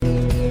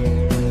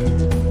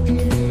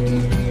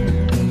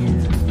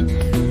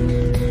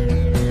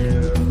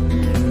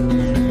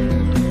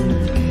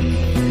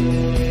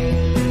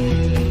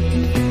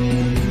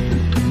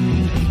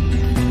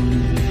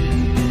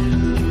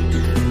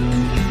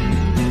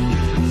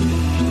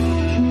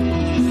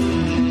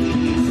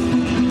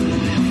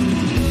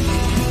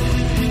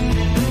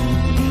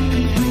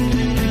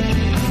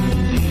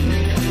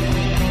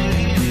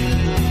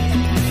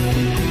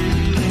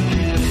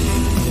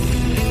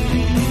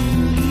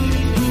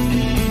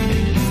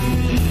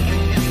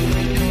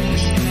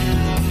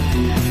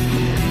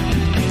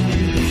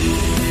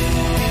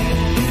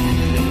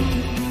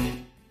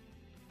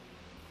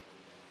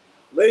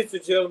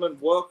Ladies and gentlemen,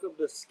 welcome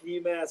to Ski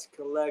Mask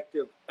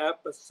Collective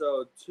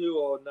episode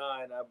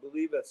 209. I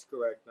believe that's the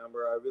correct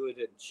number. I really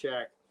didn't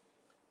check.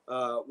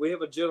 We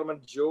have a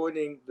gentleman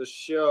joining the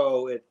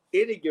show at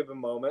any given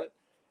moment,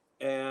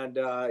 and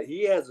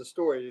he has a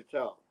story to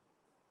tell.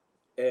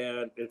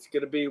 And it's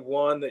going to be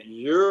one that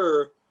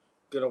you're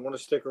going to want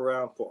to stick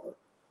around for.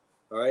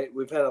 All right,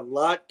 we've had a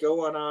lot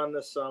going on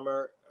this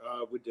summer.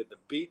 We did the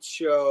beach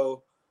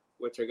show,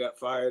 which I got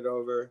fired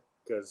over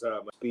because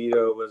my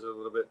Speedo was a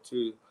little bit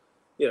too,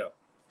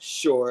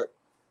 short.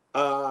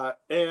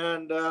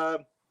 And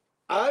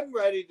I'm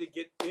ready to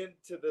get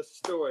into the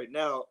story.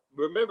 Now,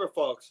 remember,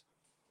 folks,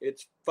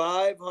 it's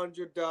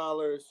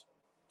 $500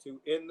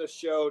 to end the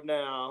show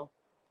now,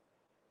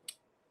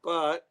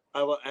 but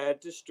I will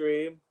add to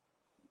stream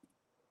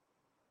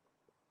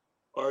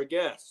our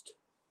guest.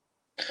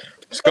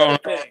 What's going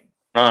on?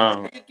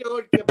 How you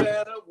doing,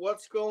 Cabana?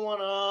 What's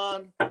going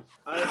on?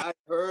 I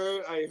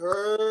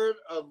heard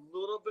a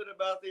little bit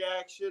about the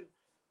action.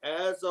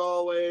 As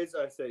always,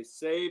 I say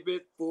save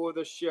it for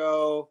the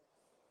show.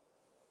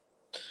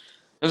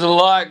 There's a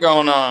lot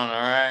going on,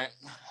 all right?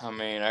 I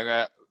mean, I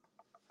got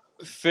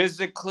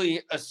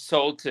physically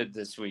assaulted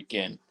this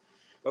weekend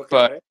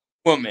by a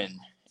woman,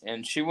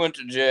 and she went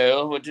to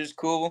jail, which is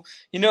cool.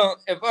 You know,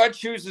 if I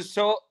choose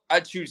assault,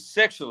 I choose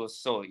sexual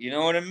assault. You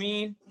know what I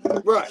mean?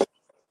 Right.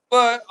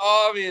 But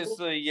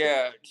obviously,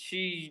 yeah,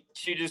 she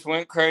just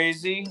went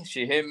crazy.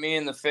 She hit me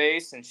in the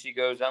face, and she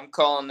goes, "I'm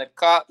calling the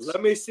cops."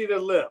 Let me see the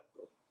lip.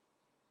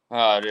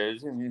 Oh, it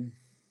is.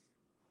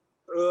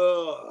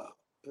 Ugh.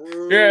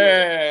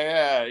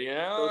 Yeah, you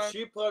know. So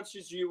she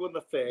punches you in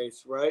the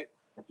face, right?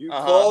 You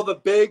call the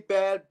big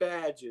bad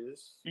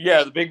badges.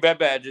 Yeah, the big bad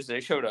badges,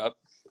 they showed up.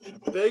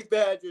 Big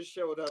badges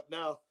showed up.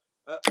 Now,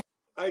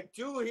 I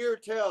do hear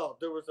tell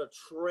there was a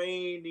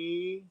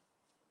trainee.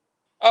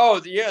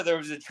 Oh, yeah, there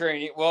was a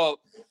trainee.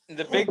 Well,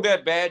 the big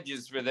bad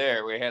badges were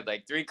there. We had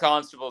like 3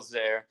 constables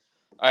there.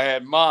 I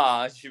had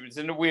Ma. She was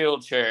in a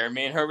wheelchair.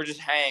 Me and her were just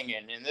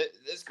hanging, and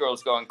this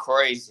girl's going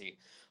crazy.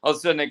 All of a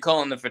sudden, they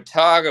call in the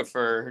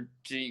photographer,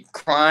 the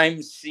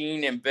crime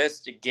scene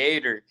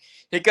investigator.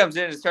 He comes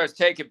in and starts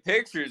taking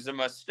pictures of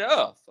my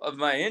stuff, of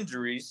my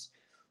injuries.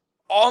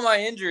 All my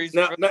injuries.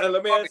 Now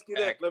let me ask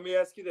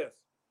you this.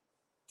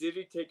 Did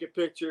he take a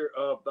picture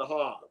of the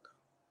hog?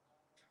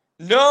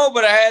 No,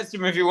 but I asked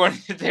him if he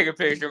wanted to take a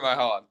picture of my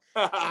hog.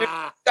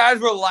 Guys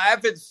were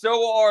laughing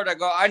so hard. I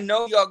go, I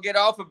know y'all get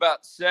off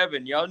about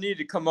 7. Y'all need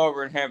to come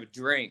over and have a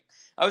drink.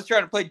 I was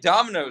trying to play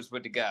dominoes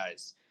with the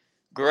guys.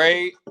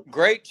 Great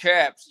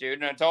chaps,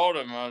 dude. And I told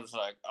him, I was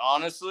like,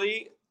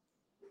 honestly,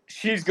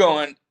 she's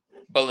going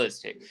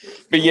ballistic.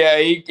 But yeah,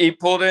 he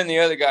pulled in the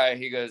other guy.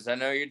 He goes, I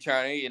know you're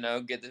trying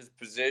to, get this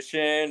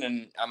position,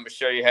 and I'm going to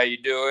show you how you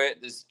do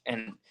it.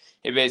 And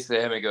he basically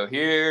had me go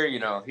here,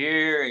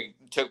 here. He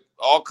took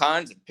all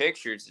kinds of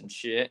pictures and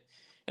shit.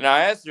 And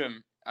I asked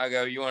him, I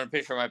go, you want a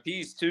picture of my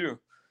piece too?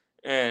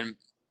 And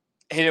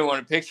he didn't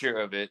want a picture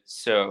of it.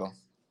 So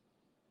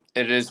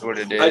it is what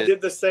it is. I did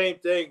the same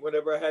thing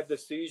whenever I had the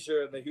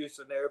seizure in the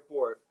Houston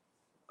airport.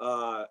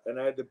 And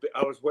I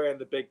was wearing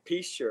the big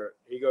piece shirt.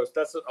 He goes,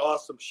 that's an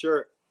awesome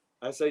shirt.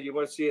 I said, you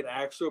want to see an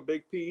actual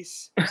big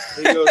piece?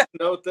 He goes,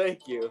 no,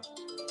 thank you.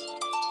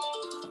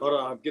 Hold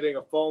on, I'm getting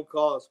a phone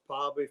call. It's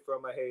probably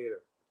from a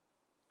hater.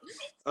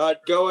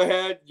 Go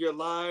ahead. You're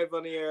live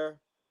on the air.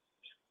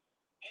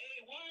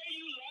 Hey, why are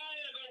you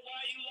lying about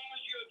why you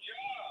lost your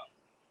job?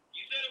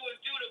 You said it was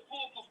due to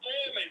poor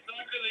performance,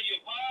 not because of your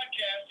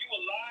podcast. You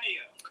a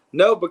liar.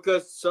 No,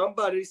 because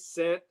somebody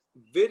sent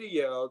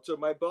video to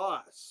my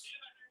boss.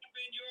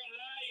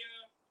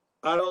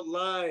 I don't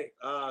lie.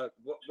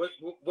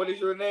 What is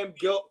your name?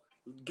 Gil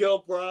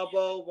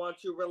Bravo. Why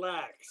don't you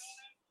relax?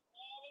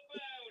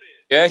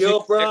 Yeah,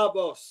 Gil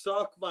Bravo,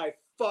 suck my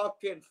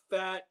fucking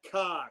fat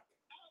cock.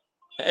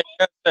 Hey,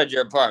 outside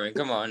your apartment.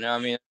 Come on now. I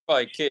mean,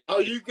 probably kids. Are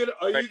you gonna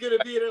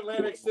be in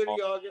Atlantic City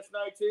August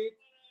 19th?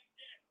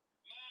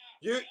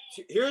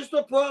 Here's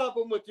the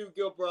problem with you,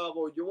 Gil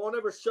Bravo. You won't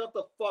ever shut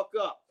the fuck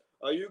up.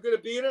 Are you gonna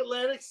be in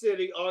Atlantic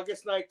City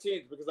August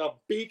 19th? Because I'll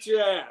beat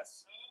your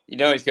ass. You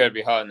know he's got to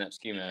be hot in that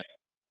ski mask.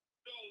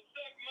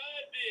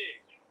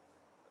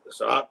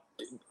 So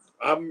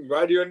I'm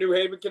right here in New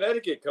Haven,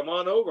 Connecticut. Come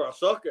on over. I'll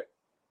suck it.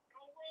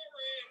 Don't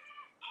worry.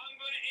 I'm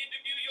going to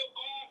interview your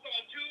boss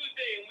on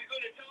Tuesday, and we're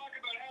going to talk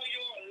about how you're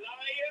a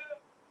liar.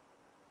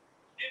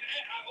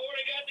 I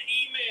already got the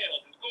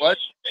emails. It's going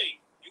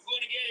straight. You're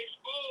going to get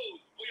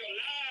exposed for your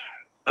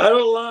lies. I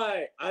don't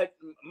lie.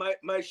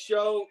 My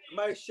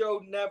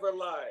show never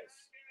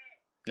lies.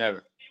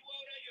 Never.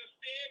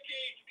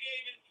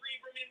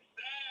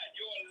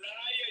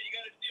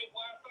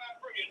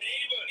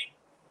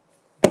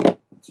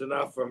 It's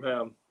enough from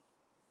him.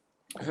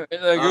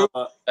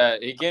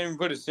 He can't even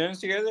put his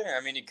sentence together?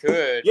 I mean, he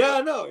could. Yeah,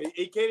 no,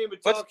 he can't even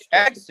talk. What's the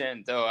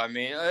accent, though? I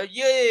mean, no. I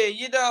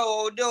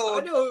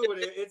know who it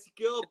is. It's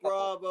Gil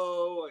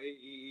Bravo.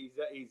 He's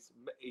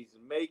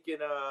making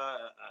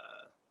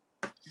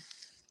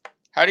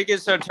How do you get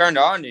so turned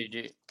on? Did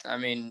you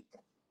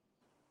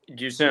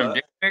send him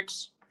dick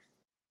pics?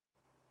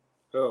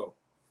 Who?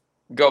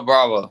 Go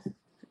Bravo.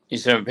 You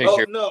sent a Oh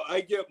picture. no,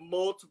 I get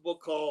multiple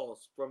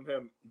calls from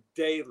him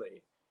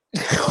daily.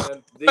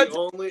 And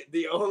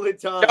the only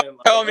time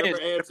tell I me ever it's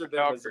answer different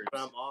them is numbers.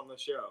 when I'm on the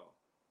show.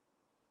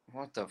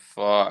 What the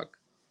fuck?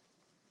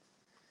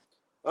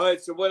 All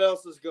right, so what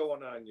else is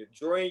going on? You're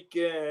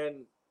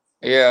drinking.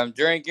 Yeah, I'm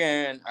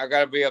drinking. I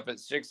gotta be up at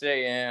 6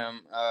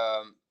 a.m.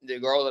 The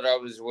girl that I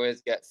was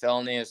with got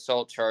felony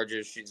assault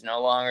charges. She's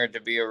no longer to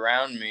be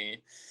around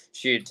me.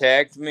 She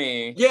attacked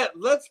me. Yeah,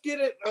 let's get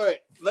it. All right,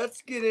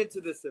 let's get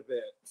into this a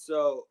bit.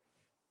 So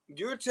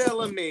you're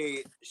telling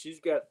me she's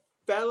got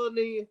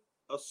felony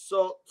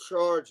assault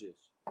charges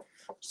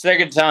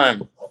Second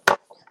time.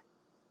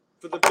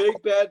 for the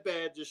big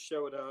bad just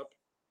showed up.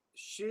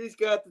 She's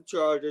got the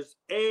charges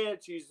and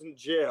she's in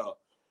jail.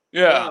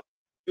 Yeah. Now,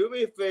 do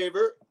me a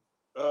favor.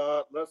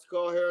 Let's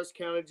call Harris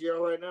County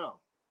Jail right now.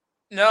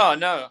 No.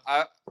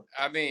 I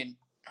mean,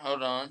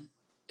 hold on.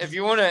 If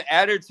you want to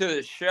add her to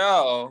the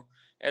show,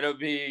 it'll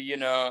be,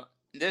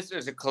 this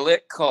is a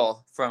collect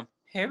call from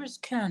Harris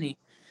County.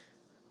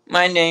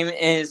 My name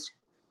is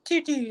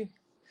TT.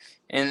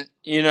 And,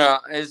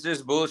 it's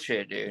just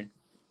bullshit, dude.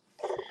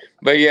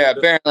 But yeah,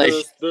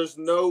 apparently There's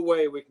no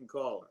way we can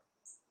call her.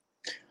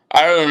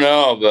 I don't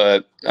know,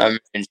 but I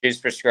mean, she's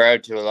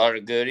prescribed to a lot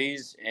of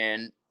goodies,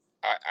 and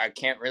I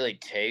can't really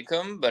take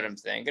them, but I'm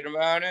thinking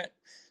about it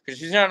because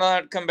she's not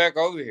allowed to come back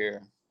over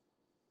here.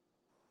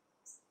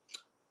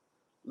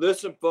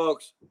 Listen,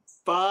 folks,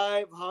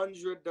 $500.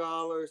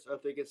 I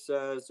think it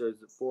says there's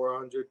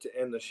 $400 to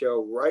end the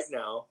show right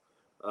now.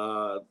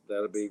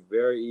 That'll be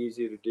very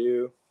easy to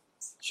do.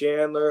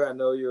 Chandler, I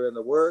know you're in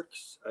the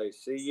works. I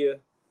see you.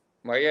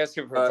 Why are you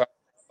asking for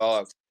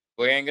 $5?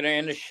 We ain't gonna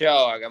end the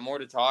show. I got more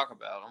to talk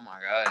about. Oh my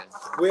god.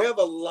 We have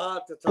a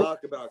lot to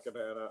talk about,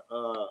 Cabana.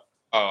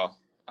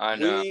 I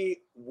know.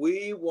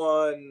 We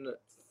won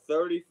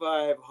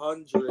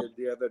 3,500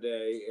 the other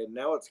day, and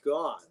now it's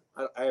gone.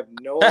 I have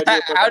no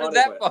idea. How did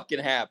that fucking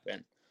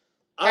happen?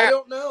 I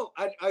don't know.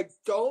 I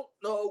don't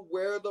know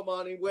where the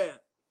money went.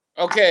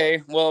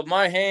 Okay, well, if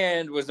my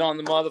hand was on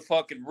the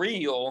motherfucking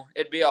reel,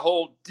 it'd be a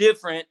whole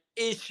different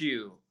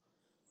issue.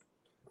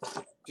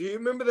 Do you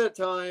remember that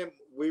time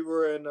we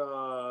were in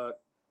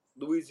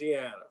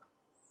Louisiana?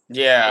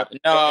 Yeah.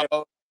 No.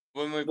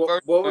 When we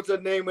what was the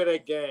name of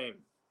that game?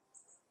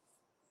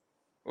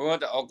 We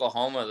went to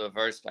Oklahoma the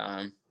first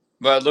time.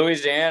 But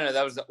Louisiana,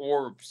 that was the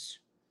orbs.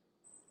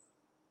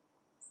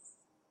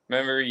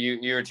 Remember,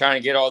 you were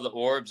trying to get all the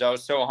orbs? I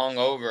was so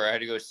hungover, I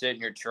had to go sit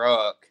in your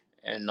truck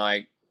and,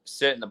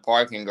 sit in the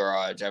parking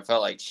garage. I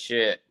felt like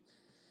shit.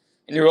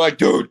 And you were like,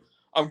 dude,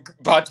 I'm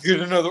about to get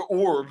another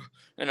orb.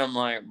 And I'm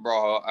like,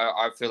 bro,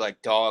 I feel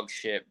like dog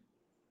shit.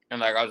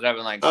 And, I was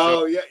having,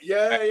 Oh, yeah.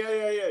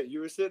 You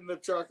were sitting in the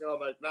truck, and I'm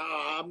like,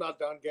 nah, I'm not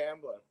done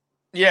gambling.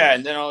 Yeah,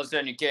 and then all of a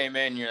sudden you came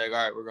in, and you're like,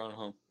 all right, we're going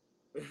home.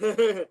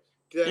 Because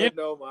I had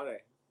no money.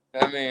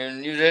 I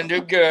mean, you didn't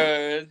do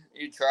good.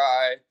 You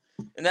tried.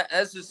 And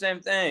that's the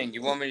same thing.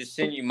 You want me to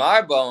send you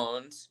my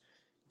bones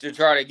to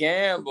try to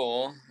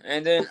gamble,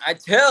 and then I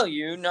tell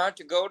you not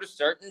to go to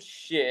certain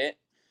shit.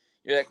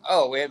 You're like,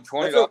 oh, we have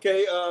 $20. That's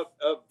okay.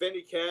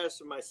 Vinny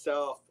Cash and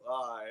myself,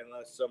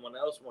 unless someone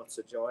else wants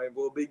to join,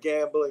 we'll be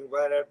gambling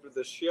right after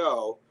the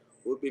show.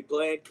 We'll be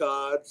playing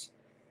cards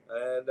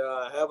and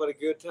having a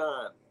good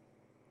time.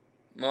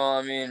 Well,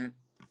 I mean,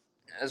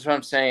 that's what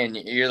I'm saying.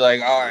 You're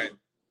like, all right,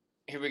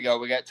 here we go.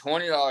 We got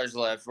 $20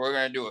 left. We're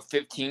going to do a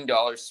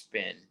 $15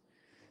 spin.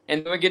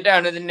 And then we get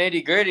down to the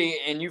nitty gritty,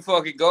 and you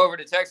fucking go over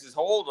to Texas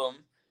Hold'em,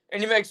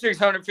 and you make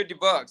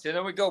 $650. And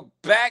then we go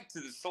back to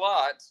the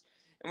slots,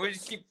 and we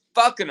just keep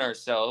fucking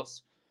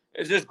ourselves.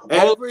 It's just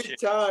bullshit. Every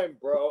time,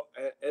 bro.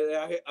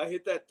 And I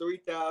hit that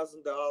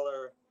 $3,000,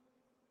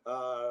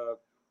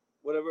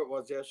 whatever it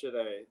was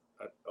yesterday,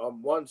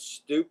 on one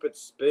stupid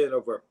spin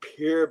over a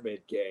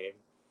pyramid game.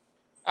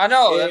 I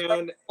know.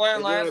 And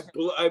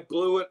I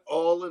blew it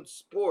all in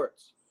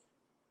sports.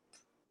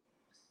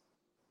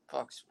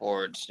 Fuck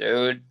sports,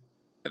 dude.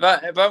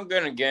 If I'm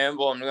gonna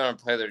gamble, I'm gonna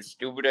play their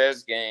stupid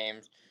ass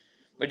games.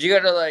 But you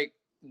gotta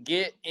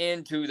get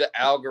into the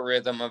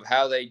algorithm of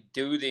how they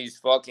do these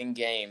fucking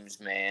games,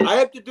 man. I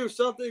have to do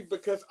something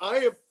because I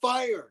am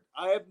fired.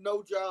 I have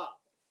no job.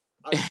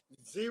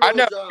 Zero I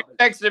know. job. You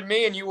texted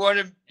me and you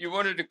wanted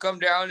to come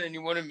down and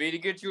you wanted me to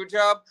get you a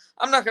job.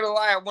 I'm not gonna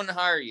lie, I wouldn't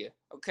hire you.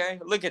 Okay,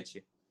 look at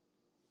you.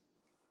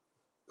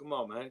 Come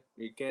on, man.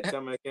 You can't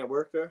tell me I can't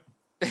work there.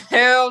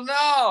 Hell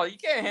no, you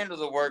can't handle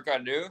the work I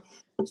do,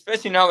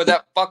 especially not with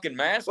that fucking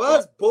mask. Well,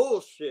 that's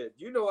bullshit.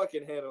 You know I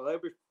can handle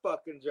every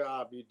fucking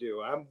job you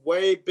do. I'm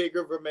way bigger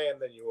of a man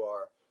than you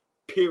are.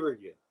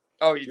 Period.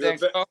 Oh, you think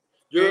so?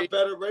 You're a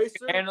better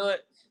racer. Handle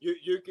it.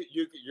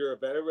 You're a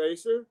better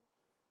racer.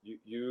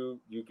 You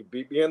can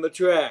beat me on the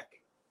track,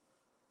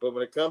 but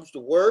when it comes to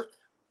work,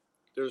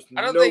 there's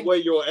no way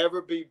you'll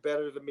ever be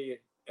better than me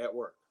at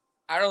work.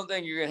 I don't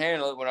think you can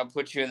handle it when I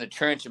put you in the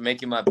trench and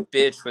make you my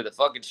bitch with a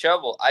fucking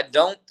shovel. I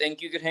don't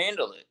think you could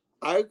handle it.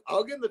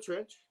 I'll get in the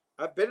trench.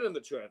 I've been in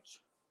the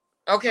trench.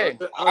 Okay,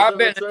 I've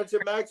been in the trench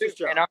at Max's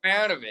job, and I'm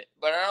out of it.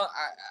 But I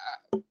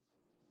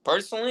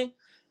personally,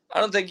 I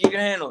don't think you can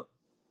handle it.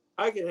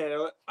 I can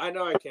handle it. I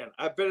know I can.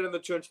 I've been in the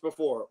trench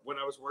before when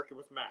I was working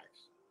with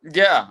Max.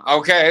 Yeah.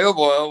 Okay.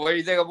 Well, where do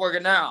you think I'm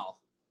working now?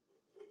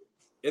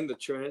 In the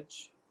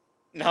trench?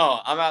 No,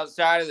 I'm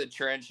outside of the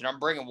trench and I'm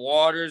bringing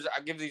waters. I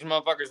give these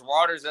motherfuckers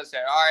waters. I say,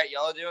 all right,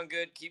 y'all are doing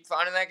good. Keep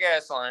finding that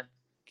gas line.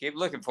 Keep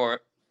looking for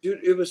it.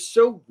 Dude, it was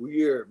so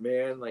weird,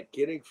 man. Like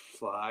getting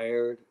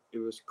fired. It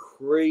was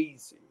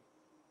crazy.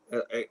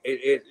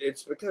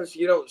 It's because,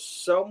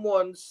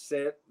 someone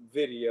sent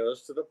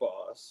videos to the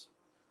boss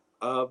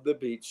of the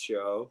beach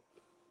show.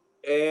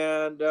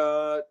 And,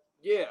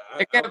 yeah.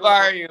 I can't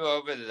fire you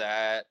over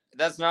that.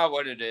 That's not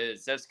what it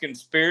is. That's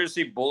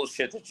conspiracy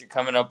bullshit that you're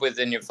coming up with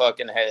in your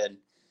fucking head.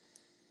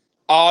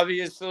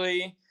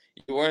 Obviously,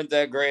 you weren't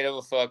that great of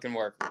a fucking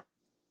worker.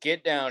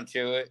 Get down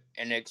to it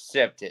and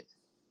accept it.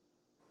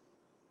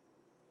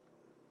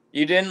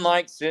 You didn't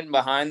like sitting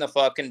behind the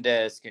fucking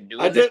desk and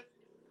doing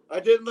I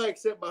didn't like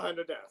sitting behind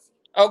the desk.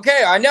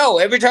 Okay, I know.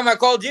 Every time I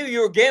called you,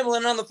 you were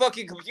gambling on the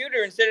fucking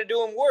computer instead of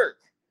doing work.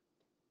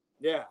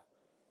 Yeah.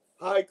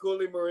 Hi,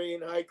 Cooley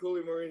Marine. Hi,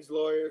 Cooley Marine's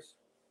lawyers.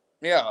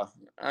 Yeah.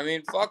 I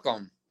mean, fuck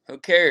them. Who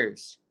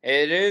cares?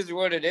 It is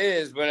what it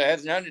is, but it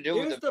has nothing to do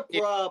with Here's the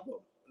problem.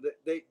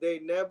 They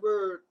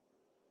never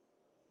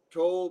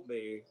told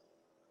me,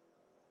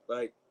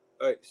 like,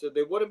 all right, so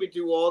they wanted me to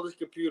do all this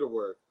computer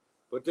work,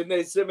 but then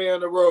they sent me on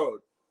the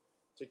road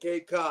to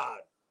Cape Cod.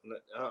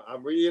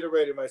 I'm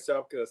reiterating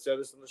myself because I said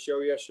this on the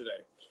show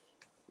yesterday.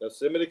 They'll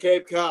send me to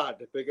Cape Cod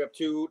to pick up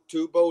two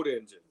boat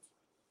engines.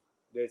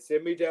 They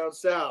send me down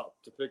south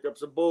to pick up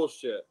some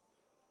bullshit.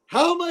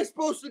 How am I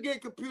supposed to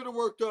get computer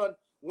work done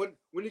when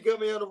you got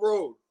me on the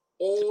road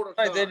all the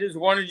time? They just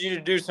wanted you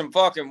to do some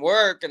fucking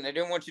work, and they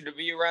didn't want you to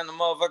be around the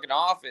motherfucking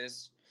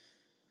office.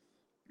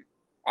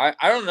 I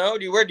don't know.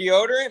 Do you wear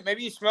deodorant?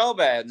 Maybe you smell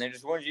bad, and they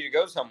just wanted you to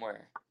go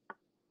somewhere.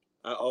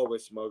 I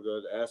always smell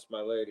good. Ask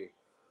my lady.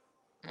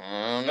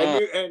 I don't know.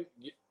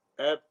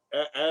 And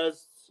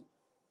as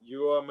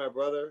you are my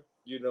brother,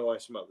 you know I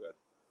smell good.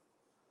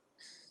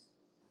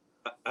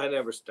 I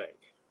never stink.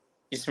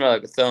 You smell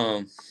like a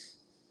thumb.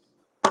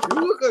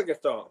 You look like a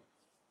thumb.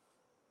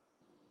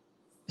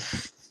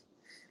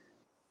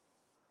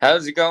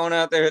 How's it going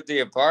out there at the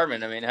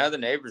apartment? I mean, how are the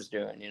neighbors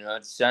doing?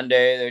 It's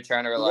Sunday. They're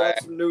trying to We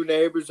relax. got some new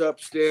neighbors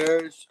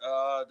upstairs.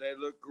 They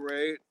look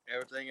great.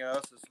 Everything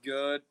else is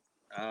good.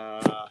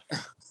 I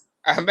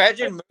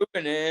imagine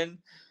moving in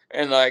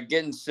and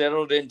getting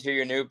settled into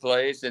your new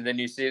place, and then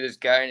you see this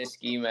guy in a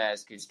ski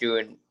mask who's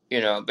doing,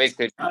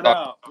 basically. I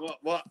know.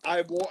 Well,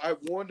 I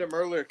warned him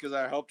earlier because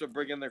I helped him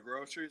bring in the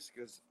groceries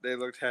because they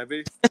looked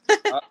heavy.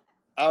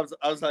 I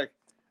was like,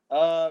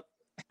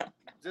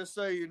 just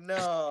so you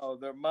know,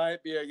 there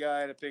might be a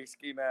guy in a pink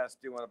ski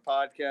mask doing a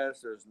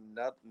podcast. There's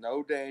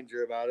no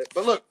danger about it.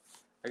 But look,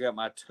 I got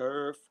my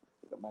turf,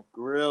 I got my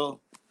grill.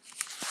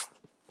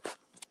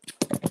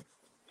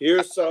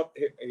 Here's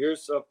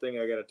something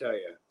I gotta tell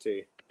you,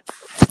 T.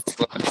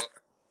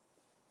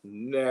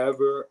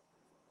 Never,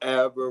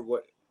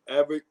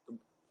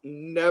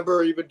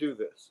 never even do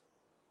this.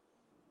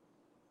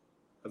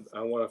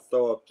 I want to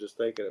throw up just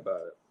thinking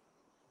about it.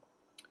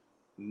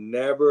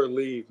 Never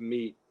leave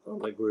meat on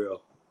the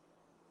grill.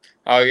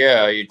 Oh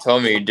yeah, you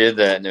told me you did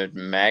that, and there's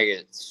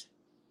maggots.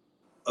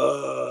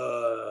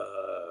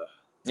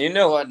 You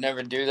know I'd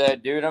never do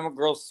that, dude. I'm a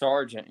grill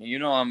sergeant.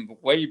 I'm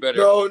way better.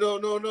 No.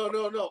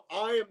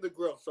 I am the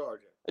grill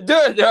sergeant.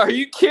 Dude, are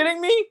you kidding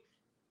me?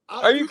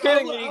 Are you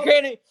kidding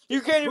me?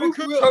 You can't even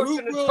cook toast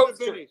in a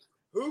toaster.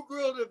 Who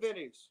grilled at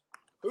Vinny's?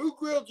 Who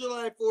grilled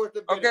July 4th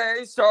at Vinny's?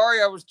 Okay,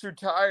 sorry, I was too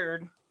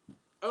tired.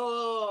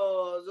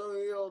 Oh, so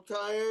you're all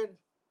tired?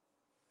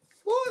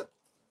 What?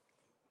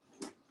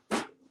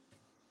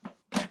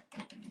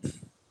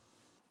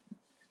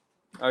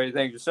 Oh, you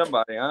think you're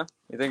somebody, huh?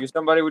 You think you're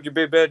somebody with your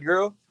big bad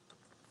grill?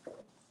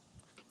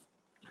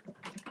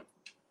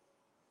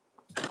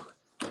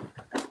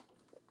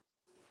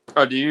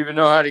 Oh, do you even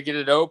know how to get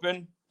it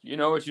open? You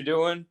know what you're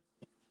doing?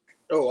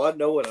 Oh, I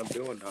know what I'm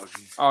doing, doggy.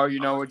 Oh, you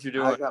know what you're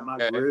doing. I got my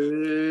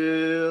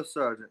grill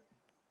sergeant.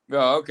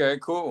 Oh, okay,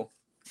 cool.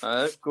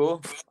 That's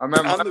cool. I'm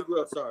the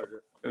grill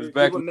sergeant.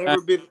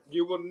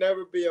 You will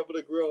never be able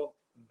to grill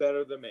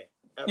better than me.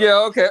 Ever. Yeah,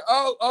 okay.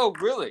 Oh,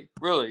 really?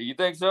 Really? You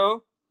think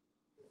so?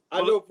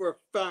 I know for a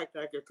fact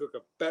I can cook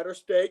a better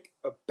steak,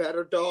 a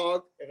better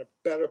dog, and a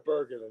better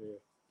burger than you.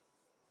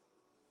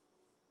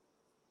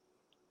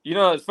 You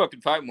know that's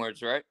fucking fighting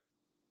words, right?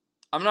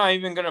 I'm not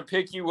even going to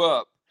pick you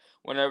up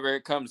whenever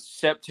it comes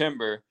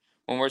September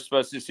when we're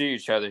supposed to see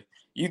each other.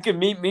 You can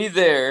meet me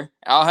there.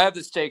 I'll have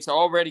the steaks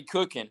already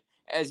cooking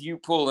as you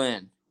pull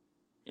in.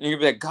 And you're going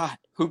to be like, God,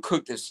 who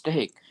cooked this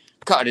steak?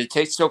 God, it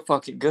tastes so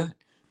fucking good.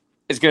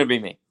 It's going to be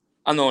me.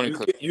 I'm the one who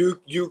cooked.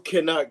 You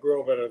cannot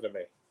grill better than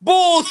me.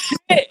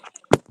 Bullshit!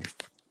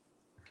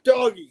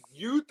 Doggy,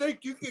 you think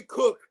you can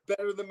cook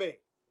better than me?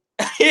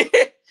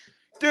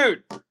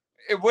 Dude,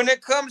 when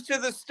it comes to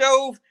the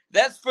stove,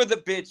 that's for the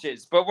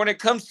bitches. But when it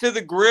comes to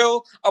the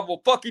grill, I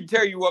will fucking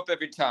tear you up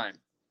every time.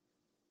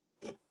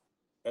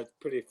 That's a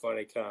pretty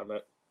funny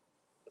comment.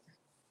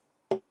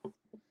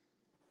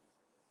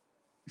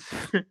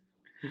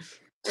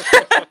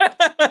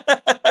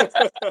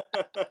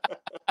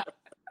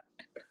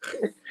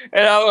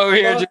 And I'm over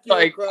here Fuck just you,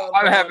 like, Crumb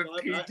I'm Bum. having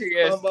Crumb Bum's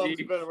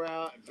PTSD.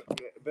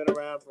 been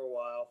around for a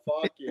while.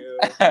 Fuck you.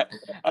 I'm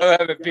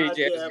having Goddamn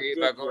PTSD good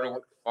about going to joke.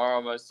 work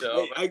tomorrow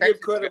myself. Hey, I give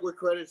credit where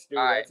credit's due.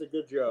 Alright. That's a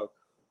good joke.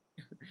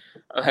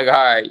 I'm like,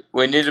 all right,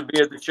 we need to be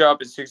at the shop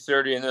at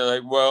 6:30, and they're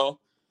like, well,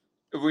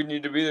 if we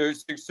need to be there at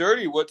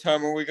 6:30, what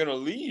time are we gonna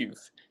leave?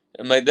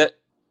 I'm like, that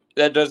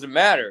doesn't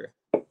matter.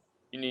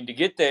 You need to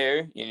get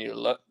there. You need to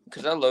load,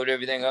 because I load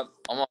everything up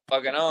on my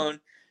fucking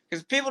own.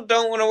 Because people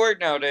don't want to work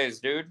nowadays,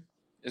 dude.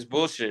 It's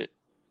bullshit.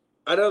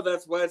 I know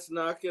that's why it's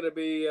not going to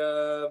be.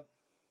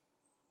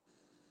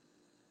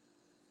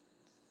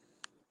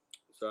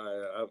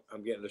 Sorry,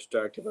 I'm getting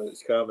distracted by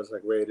these comments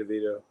like Ray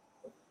DeVito.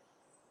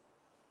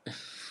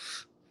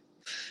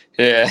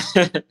 Yeah.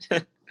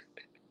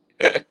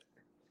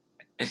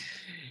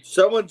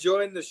 Someone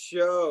joined the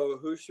show.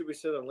 Who should we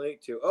send a link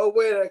to? Oh,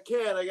 wait, I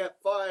can't. I got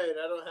fired.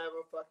 I don't have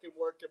a fucking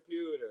work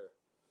computer.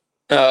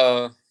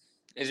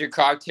 Is your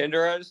cock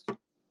tenderized?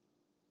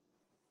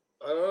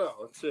 I don't know.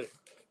 Let's see.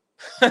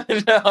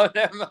 No,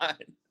 never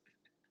mind.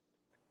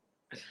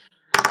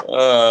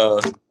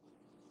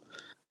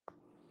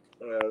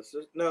 It's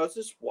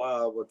just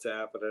wild what's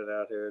happening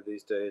out here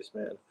these days,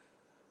 man.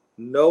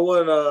 No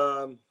one.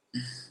 I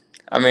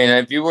mean,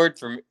 if you worked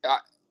for me,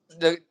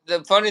 the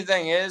funny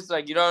thing is,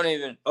 like, you don't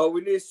even. Oh,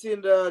 we need to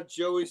send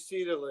Joey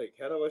C the link.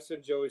 How do I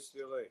send Joey C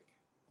the link?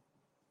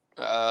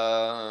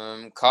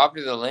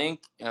 Copy the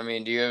link. I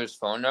mean, do you have his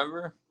phone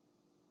number?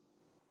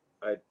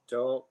 I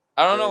don't.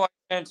 I don't know why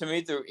you sent it to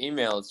me through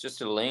email. It's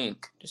just a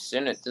link. Just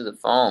send it to the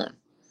phone.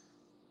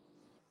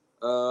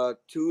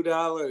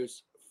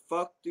 $2.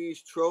 Fuck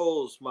these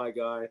trolls, my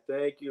guy.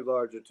 Thank you,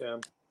 Larger Tim.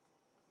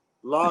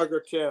 Lager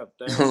Tim.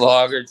 Thank you.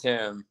 Lager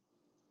Tim.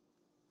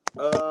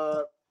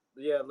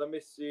 Yeah. Let me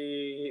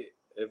see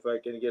if I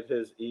can get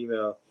his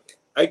email.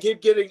 I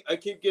keep getting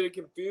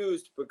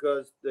confused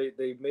because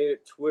they made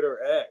it Twitter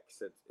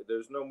X.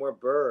 There's no more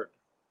Bird.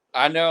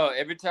 I know.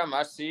 Every time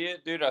I see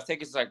it, dude, I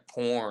think it's like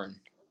porn.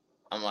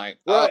 I'm like,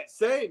 right,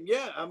 same.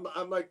 Yeah, I'm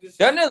like this.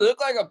 Doesn't it look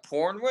like a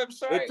porn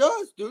website? It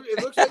does, dude.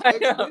 It looks like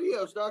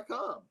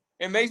xvideos.com.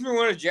 It makes me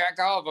want to jack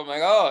off. I'm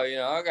like, oh,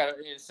 I got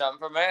something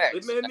from X.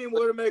 It made me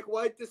want to make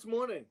white this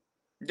morning.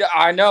 Yeah,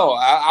 I know.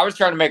 I was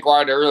trying to make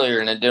white earlier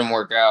and it didn't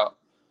work out.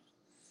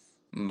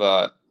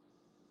 But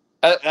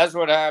that's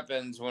what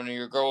happens when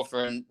your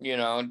girlfriend,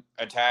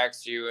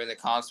 attacks you and the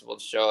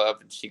constables show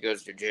up and she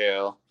goes to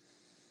jail.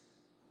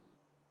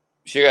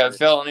 She got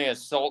felony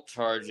assault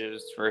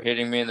charges for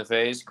hitting me in the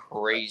face.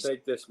 Crazy. I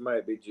think this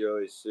might be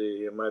Joey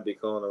C. It might be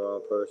calling the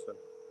wrong person.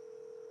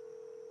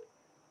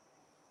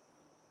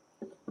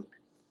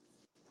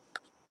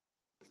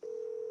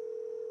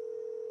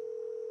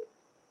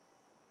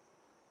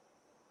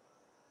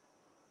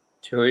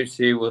 Joey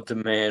C will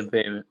demand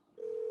payment.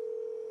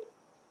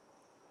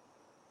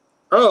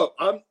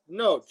 Oh,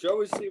 no.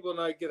 Joey C will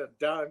not get a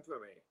dime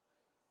from me.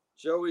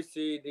 Joey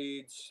C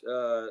needs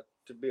to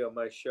be on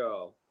my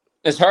show.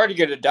 It's hard to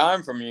get a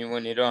dime from you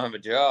when you don't have a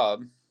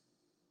job.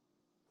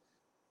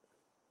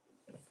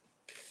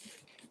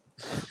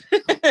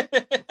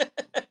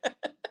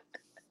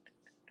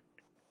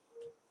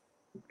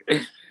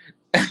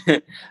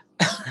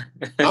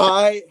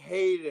 I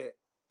hate it.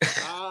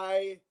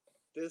 I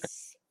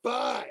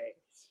despise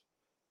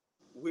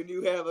when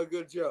you have a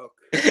good joke.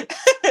 It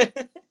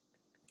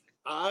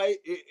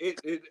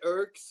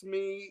irks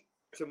me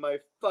to my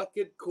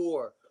fucking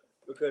core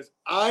because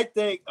I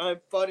think I'm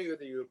funnier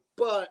than you,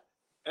 but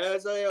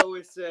as I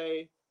always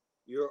say,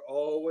 you're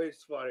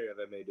always funnier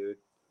than me, dude.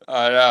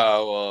 I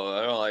know. Well,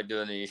 I don't like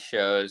doing these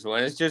shows.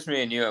 When it's just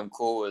me and you, I'm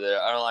cool with it.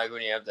 I don't like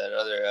when you have that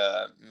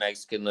other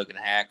Mexican-looking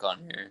hack on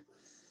here.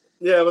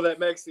 Yeah, well, that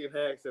Mexican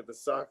hack's at the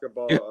soccer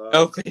ball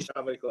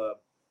comedy club.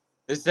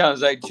 This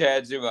sounds like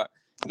Chad Zuma.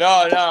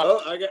 No.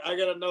 Oh, I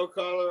got a no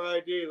caller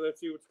ID. Let's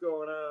see what's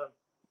going on.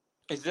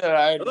 Is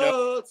that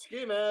Hello, it's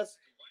Ski Mask.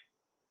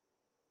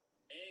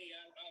 Hey,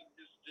 I'm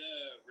just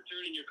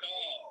returning your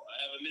call.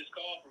 I have a missed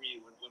call from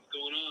you. What's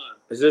going on?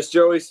 Is this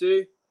Joey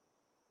C?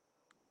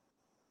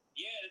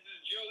 Yeah, this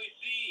is Joey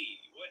C.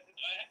 What?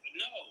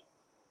 No.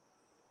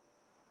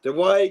 Then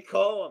why are you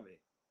calling me?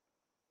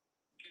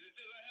 Because it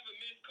says I have a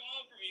missed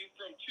call from you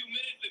from 2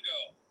 minutes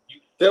ago.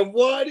 Then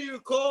why do you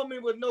call me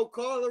with no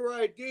caller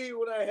ID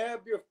when I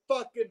have your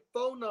fucking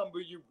phone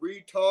number, you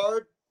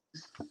retard?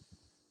 Who's the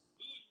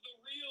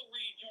real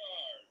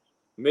retard?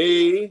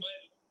 Me. Well,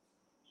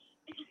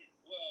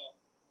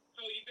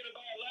 so you gonna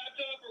buy a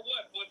laptop or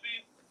what,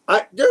 pussy?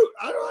 I don't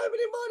have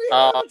any money. I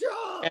have a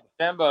job.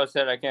 Sambo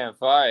said I can't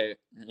fight.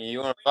 You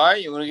want to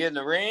fight? You want to get in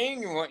the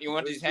ring? You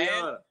want these hands?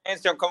 Brianna?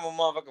 Hands don't come with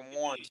motherfucking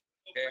warrants.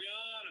 Oh, Okay.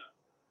 Brianna,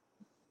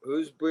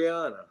 Who's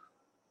Brianna?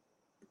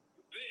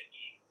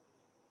 bitch.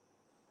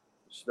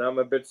 It's not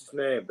my bitch's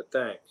name, but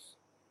thanks.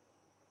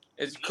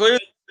 It's clear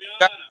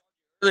Brianna.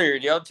 earlier.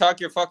 Do y'all talk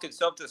your fucking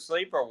self to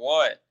sleep or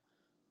what?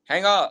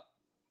 Hang up.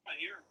 I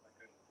hear him.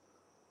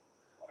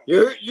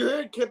 You're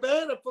hearing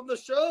Cabana from the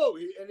show,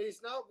 and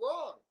he's not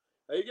wrong.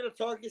 Are you gonna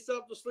talk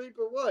yourself to sleep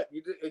or what?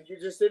 You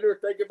just sit here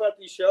thinking about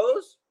these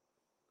shows?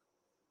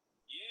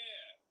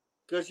 Yeah.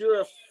 Because you're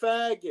a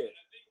faggot. I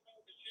think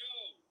about the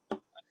show.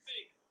 I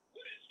think,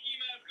 what is Ski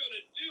Mask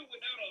gonna do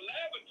without a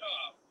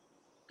laptop?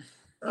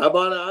 I'm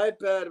on an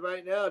iPad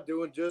right now,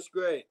 doing just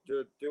great.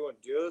 Doing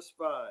just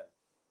fine.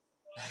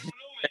 I don't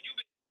know, man.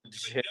 You've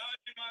been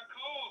dodging my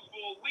calls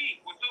for a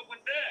week. What's up with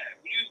that?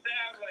 We used to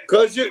have like.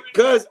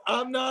 Cause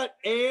I'm not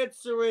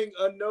answering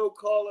a no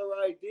caller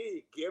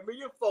ID. Give me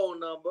your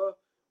phone number,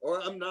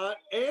 or I'm not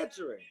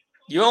answering.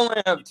 You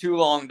only have too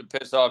long to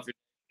piss off your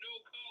No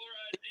caller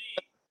ID.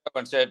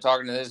 instead of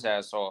talking to this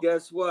asshole.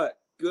 Guess what?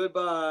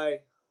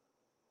 Goodbye.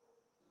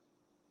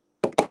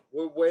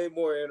 We're way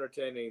more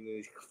entertaining than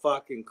these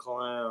fucking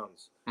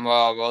clowns.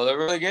 Well, they're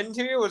really getting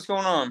to you? What's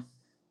going on?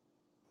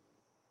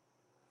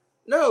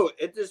 No,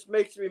 it just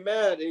makes me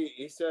mad.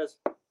 He says,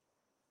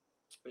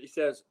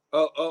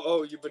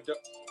 oh, you've been.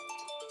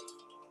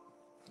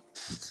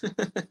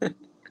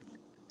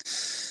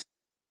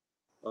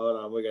 Hold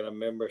on, we got a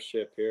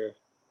membership here.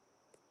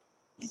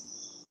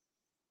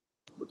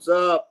 What's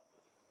up?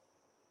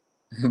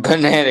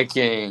 Banana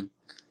King.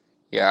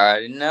 Yeah,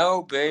 I didn't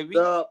know, baby.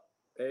 What's up?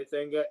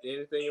 Anything you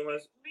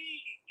want to?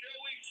 Me,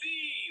 Joey C.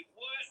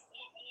 What's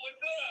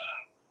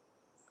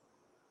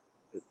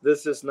up?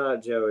 This is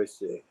not Joey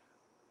C. Yo,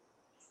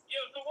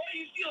 so why are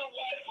you stealing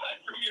Wi-Fi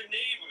from your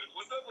neighbors?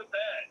 What's up with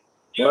that?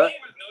 Your What?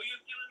 neighbors know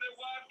you're stealing their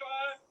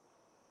Wi-Fi?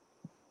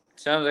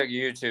 Sounds like a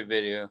YouTube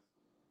video.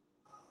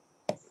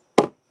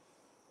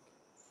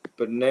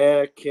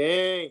 Banana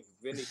King,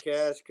 Vinny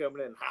Cash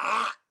coming in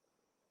hot.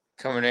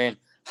 Coming in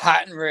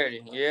hot and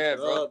ready. Yeah,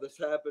 bro. Oh, this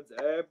happens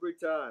every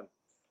time.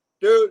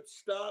 Dude,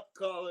 stop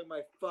calling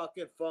my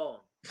fucking phone.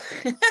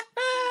 You dumb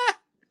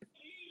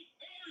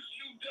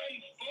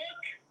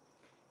fuck.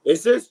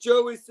 Is this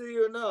Joey C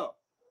or no? You know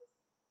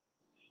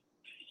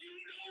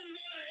who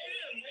I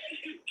am. Why do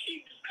you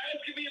keep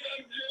asking me if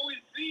I'm Joey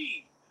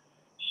C?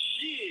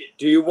 Shit.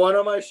 Do you want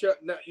on my show?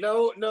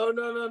 No.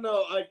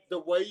 The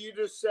way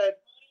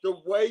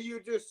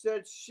you just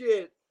said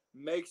shit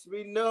makes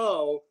me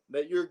know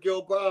that you're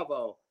Gil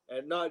Bravo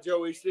and not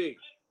Joey C.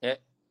 Yeah,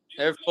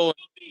 they're full of...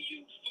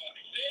 You fuck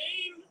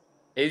same.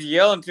 He's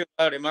yelling too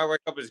loud. He might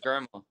wake up his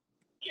grandma. You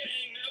can't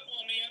hang up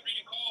on me after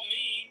you call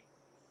me.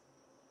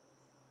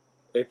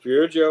 If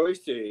you're Joey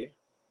C.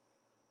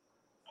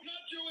 I'm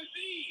not Joey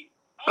C.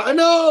 I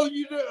know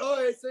you did. All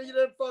right, so you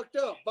done fucked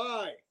up.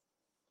 Bye.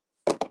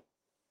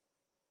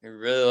 You're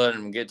really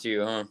letting him get to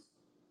you, huh?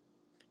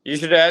 You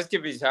should ask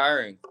if he's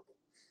hiring.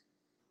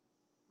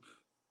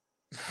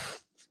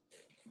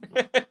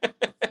 I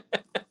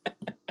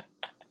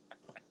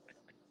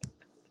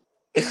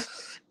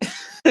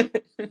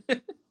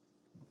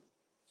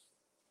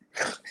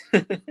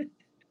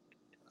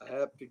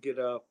have to get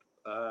up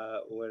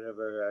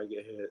whenever I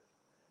get hit.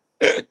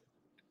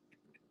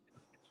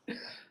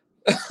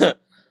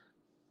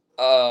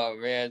 Oh,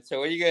 man. So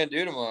what are you going to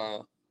do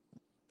tomorrow?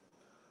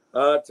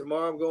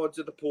 Tomorrow I'm going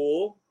to the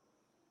pool.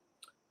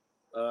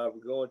 We're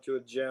going to a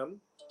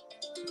gym.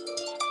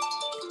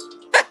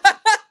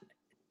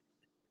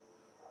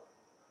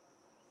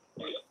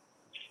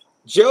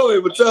 Joey,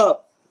 what's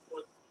up?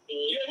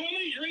 Yeah, how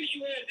many drinks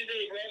you had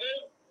today,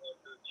 brother?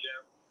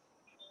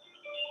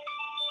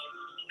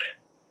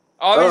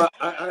 Always,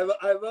 I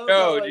love No,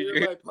 how I did you hear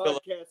hear my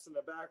podcast in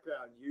the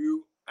background.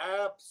 You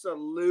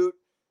absolute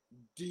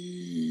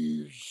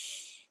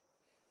douche.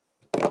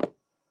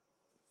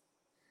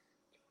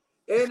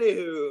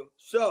 Anywho,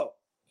 so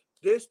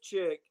this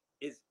chick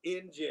is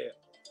in jail.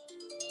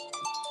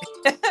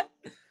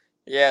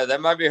 yeah,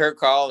 that might be her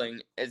calling.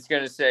 It's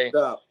going to say,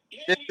 Stop.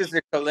 this is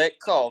a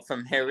collect call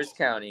from Harris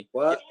County.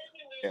 What?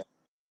 Yeah.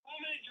 How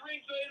many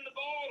drinks are in the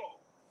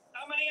bottle?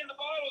 How many in the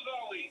bottles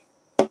are we?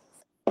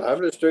 I'm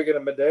just drinking a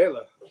Medela. What's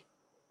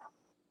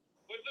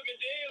a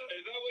Medela?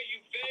 Is that what you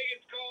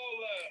faggots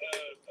call a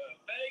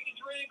faggot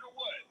drink or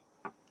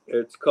what?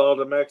 It's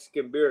called a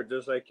Mexican beer,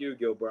 just like you,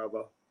 Gil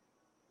Bravo.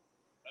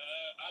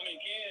 I'm in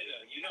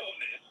Canada. You know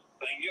this.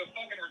 Like, you're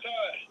fucking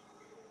retarded.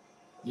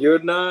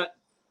 You're not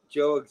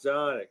Joe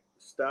Exotic.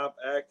 Stop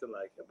acting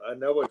like him. I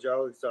know what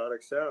Joe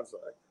Exotic sounds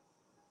like.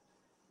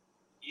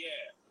 Yeah.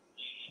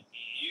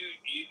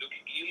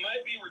 You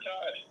might be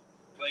retarded.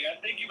 Like, I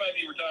think you might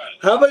be retarded.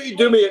 How about you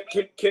do me a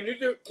can you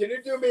do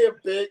me a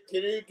big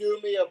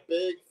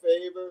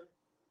favor?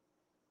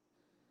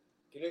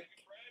 Can you?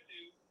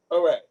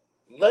 All right.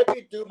 Let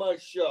me do my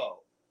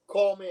show.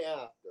 Call me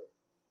after.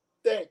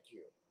 Thank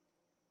you.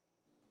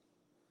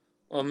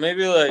 Well,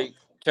 maybe, like,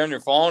 turn your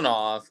phone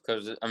off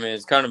because, I mean,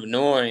 it's kind of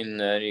annoying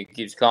that he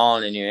keeps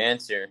calling and you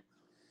answer.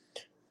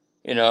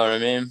 You know what I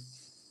mean?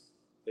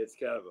 It's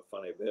kind of a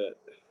funny bit.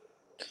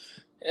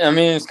 I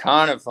mean, it's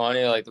kind of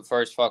funny, like, the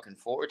first fucking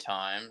 4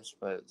 times,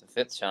 but the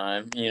 5th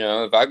time, you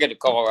know, if I get a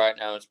call right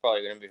now, it's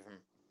probably going to be from,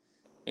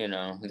 you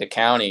know, the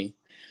county.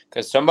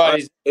 Because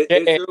somebody's... Is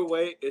there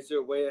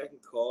a way I can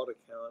call the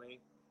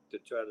county to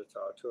try to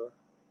talk to her?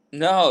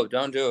 No,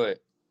 don't do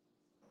it.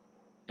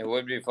 It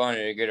would be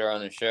funny to get her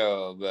on the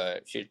show,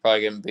 but she's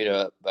probably getting beat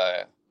up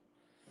by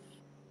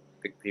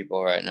pick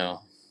people right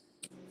now.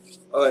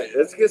 All right,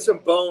 let's get some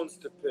bones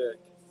to pick.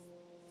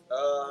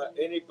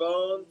 Any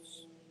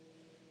bones?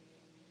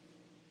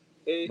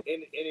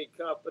 Any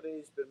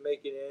companies been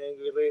making you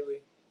angry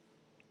lately?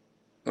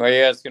 Why are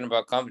you asking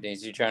about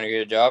companies? You trying to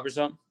get a job or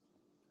something?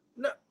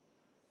 No.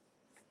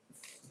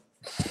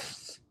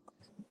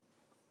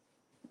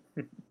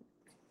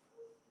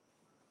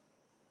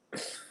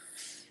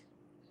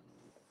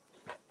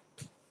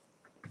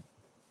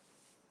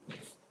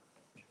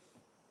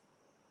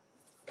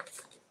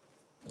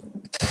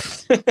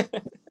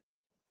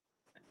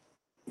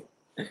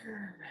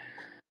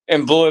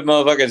 Employed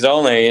motherfuckers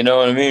only, you know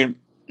what I mean?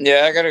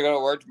 Yeah, I gotta go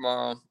to work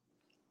tomorrow.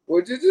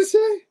 What'd you just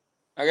say?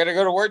 I gotta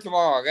go to work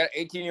tomorrow. I got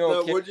an 18-year-old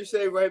No, kid. what'd you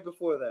say right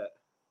before that?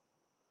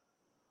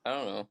 I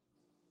don't know.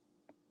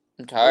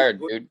 I'm tired,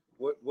 dude.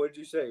 What'd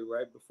you say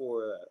right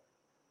before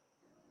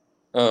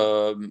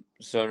that?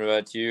 Something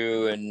about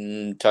you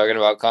and talking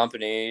about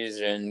companies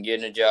and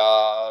getting a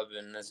job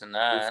and this and You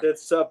that. said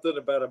something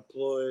about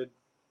employed.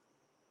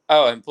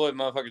 Oh, employed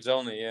motherfuckers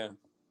only, yeah.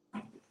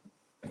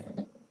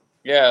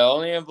 Yeah,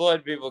 only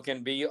employed people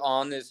can be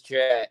on this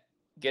chat.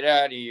 Get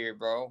out of here,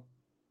 bro.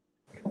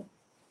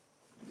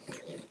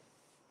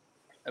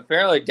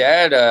 Apparently,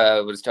 Dad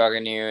was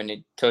talking to you and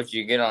he told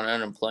you to get on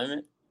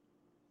unemployment.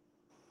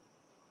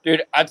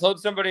 Dude, I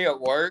told somebody at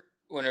work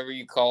whenever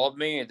you called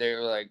me, and they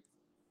were like,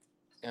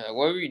 what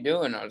were you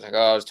doing? I was like,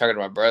 oh, I was talking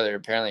to my brother.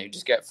 Apparently, he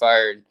just got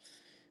fired.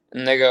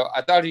 And they go,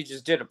 I thought he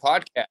just did a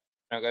podcast.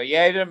 And I go,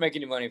 yeah, he didn't make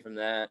any money from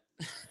that.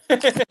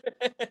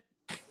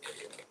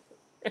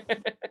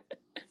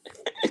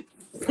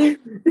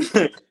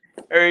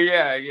 Or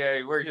yeah,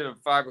 he worked at a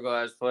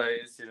fiberglass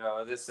place, you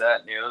know, this,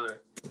 that, and the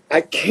other.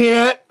 I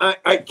can't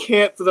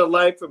for the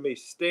life of me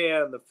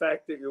stand the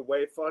fact that you're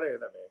way funnier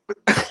than me.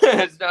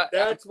 It's not.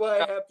 That's why I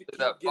have to keep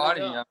that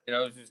getting funny. up. I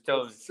mean, I was just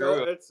telling the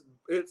truth.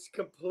 It's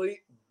complete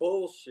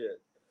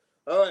bullshit.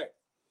 All right,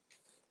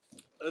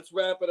 let's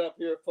wrap it up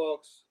here,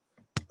 folks.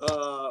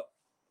 So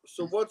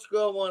what's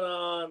going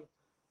on?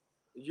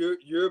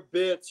 Your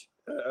bitch,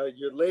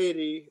 your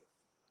lady,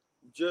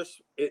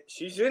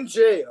 she's in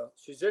jail.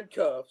 She's in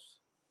cuffs.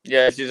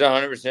 Yeah, she's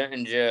 100%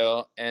 in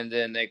jail. And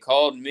then they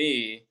called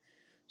me.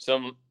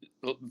 Some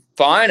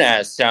fine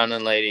ass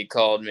sounding lady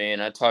called me,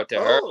 and I talked to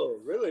her. Oh,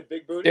 really?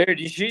 Big booty?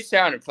 Dude, she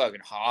sounded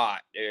fucking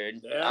hot,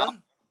 dude. Yeah.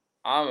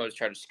 I almost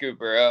tried to scoop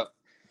her up.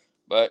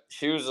 But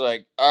she was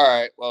like, all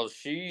right, well,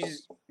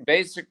 she's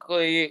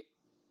basically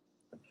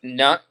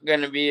not going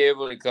to be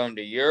able to come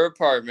to your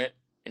apartment,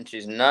 and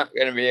she's not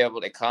going to be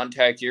able to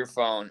contact your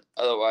phone.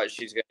 Otherwise,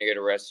 she's going to get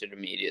arrested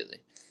immediately.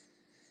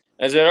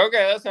 I said,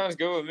 okay, that sounds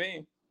good with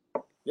me.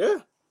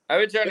 Yeah. I've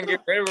been trying to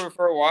get rid of her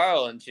for a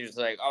while, and she was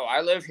like, oh,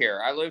 I live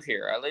here. And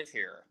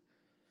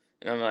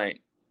I'm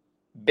like,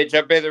 bitch,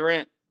 I pay the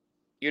rent.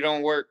 You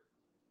don't work.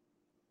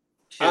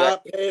 I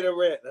pay the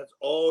rent. That's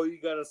all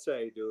you got to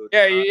say, dude.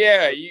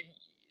 Yeah.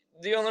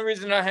 The only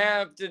reason I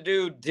have to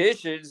do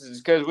dishes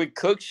is because we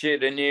cook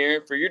shit in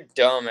here for your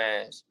dumb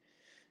ass.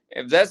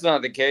 If that's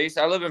not the case,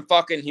 I live in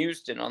fucking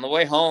Houston. On the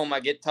way home,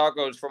 I get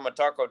tacos from a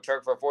taco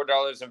truck for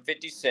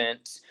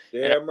 $4.50.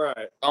 Damn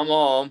right. Come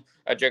home,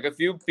 I drink a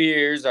few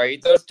beers, I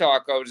eat those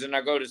tacos, and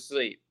I go to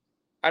sleep.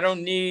 I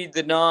don't need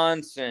the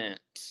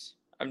nonsense.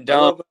 I'm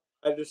done.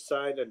 I just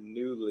signed a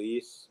new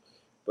lease,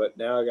 but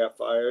now I got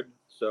fired.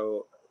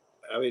 So,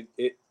 I mean,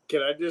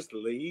 can I just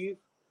leave?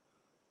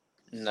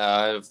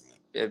 No,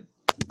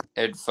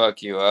 it'd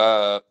fuck you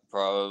up,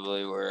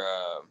 probably.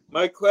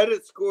 My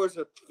credit score's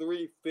a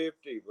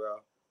 350, bro.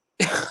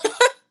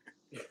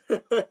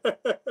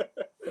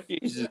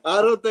 Jesus.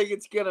 I don't think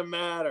it's gonna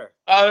matter.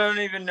 I don't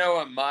even know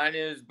what mine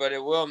is, but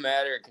it will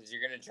matter because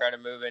you're gonna try to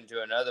move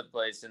into another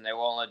place, and they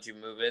won't let you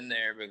move in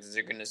there because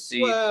they're gonna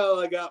see. Well,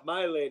 I got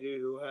my lady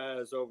who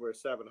has over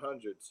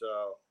 700,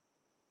 so.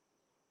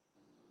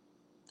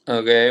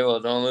 Okay, well,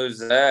 don't lose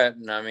that.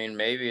 And I mean,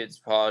 maybe it's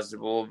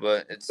possible,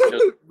 but it's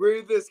just.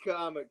 Read this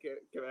comment,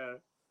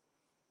 man.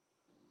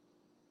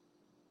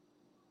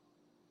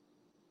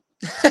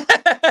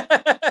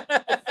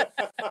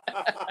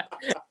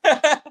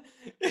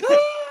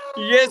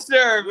 Yes,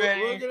 sir, man.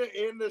 We're gonna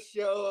end the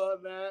show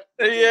on that.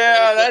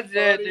 Yeah, that's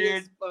it,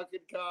 dude.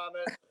 Fucking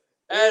comment.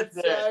 That's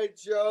Inside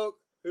joke.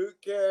 Who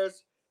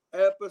cares?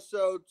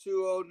 Episode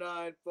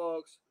 209,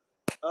 folks.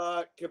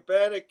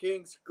 Cabana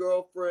King's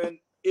girlfriend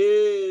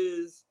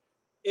is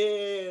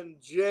in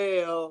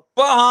jail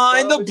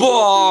behind the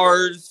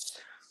bars.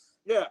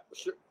 Yeah,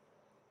 sure.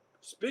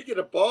 Speaking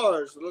of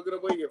bars, look at the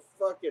way your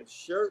fucking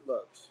shirt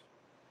looks.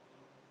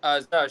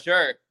 It's not a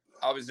shirt.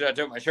 Obviously, I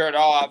took my shirt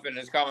off, and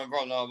it's coming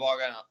from the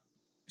volcano.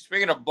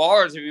 Speaking of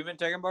bars, have you been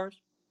taking bars?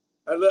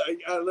 I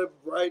live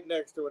right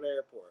next to an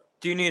airport.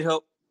 Do you need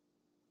help?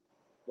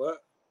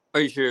 What? Are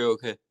you sure you're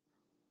okay?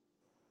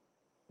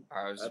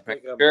 I was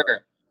think I'm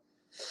sure.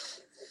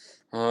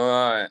 All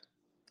right.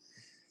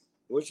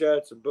 Wish I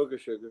had some booger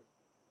sugar.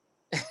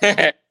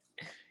 Yeah,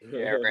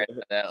 I ran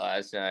into that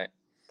last night.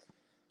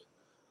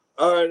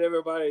 All right,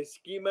 everybody.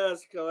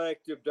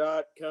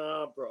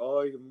 SkiMaskCollective.com for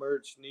all your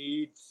merch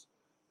needs.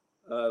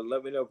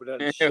 Let me know if it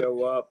doesn't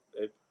show up.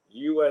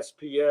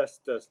 USPS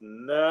does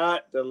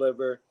not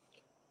deliver.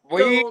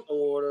 We Don't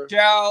order.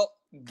 shall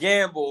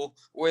gamble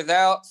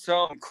without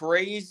some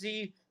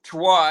crazy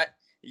twat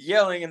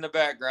yelling in the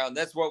background.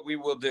 That's what we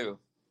will do.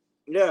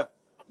 Yeah.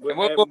 And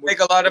we'll make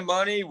a lot of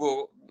money.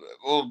 We'll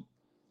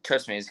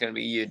trust me, it's gonna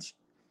be huge.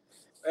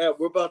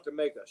 We're about to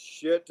make a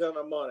shit ton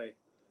of money.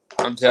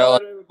 I'm telling. All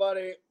right,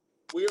 everybody.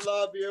 We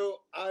love you.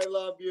 I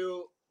love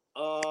you.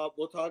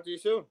 We'll talk to you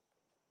soon.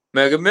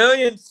 Mega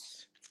Millions.